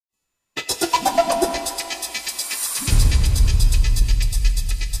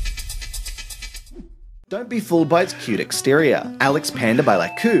Don't be fooled by its cute exterior. AlexPanda by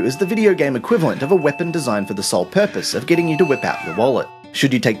Laku is the video game equivalent of a weapon designed for the sole purpose of getting you to whip out your wallet.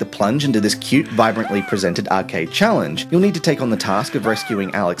 Should you take the plunge into this cute, vibrantly presented arcade challenge, you'll need to take on the task of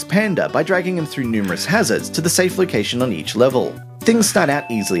rescuing AlexPanda by dragging him through numerous hazards to the safe location on each level. Things start out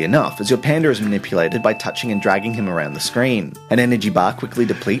easily enough as your panda is manipulated by touching and dragging him around the screen. An energy bar quickly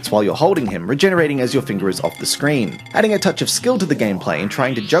depletes while you're holding him, regenerating as your finger is off the screen, adding a touch of skill to the gameplay and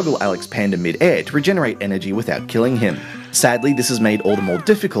trying to juggle AlexPanda mid-air to regenerate energy without killing him. Sadly, this is made all the more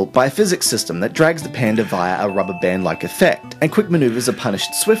difficult by a physics system that drags the panda via a rubber band-like effect, and quick maneuvers are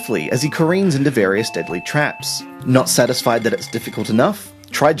punished swiftly as he careens into various deadly traps. Not satisfied that it's difficult enough?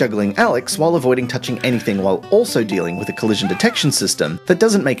 Try juggling Alex while avoiding touching anything while also dealing with a collision detection system that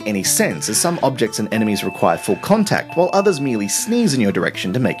doesn't make any sense, as some objects and enemies require full contact while others merely sneeze in your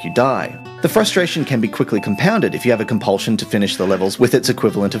direction to make you die. The frustration can be quickly compounded if you have a compulsion to finish the levels with its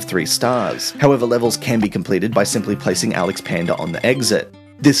equivalent of 3 stars. However, levels can be completed by simply placing AlexPanda on the exit.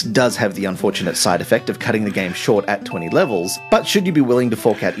 This does have the unfortunate side effect of cutting the game short at 20 levels, but should you be willing to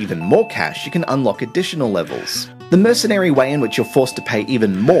fork out even more cash, you can unlock additional levels. The mercenary way in which you're forced to pay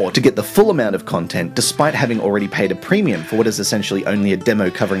even more to get the full amount of content, despite having already paid a premium for what is essentially only a demo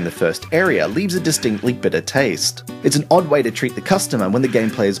covering the first area, leaves a distinctly bitter taste. It's an odd way to treat the customer when the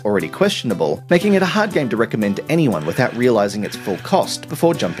gameplay is already questionable, making it a hard game to recommend to anyone without realizing its full cost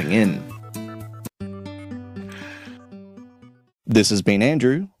before jumping in. This has been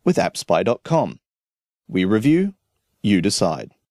Andrew with AppSpy.com. We review, you decide.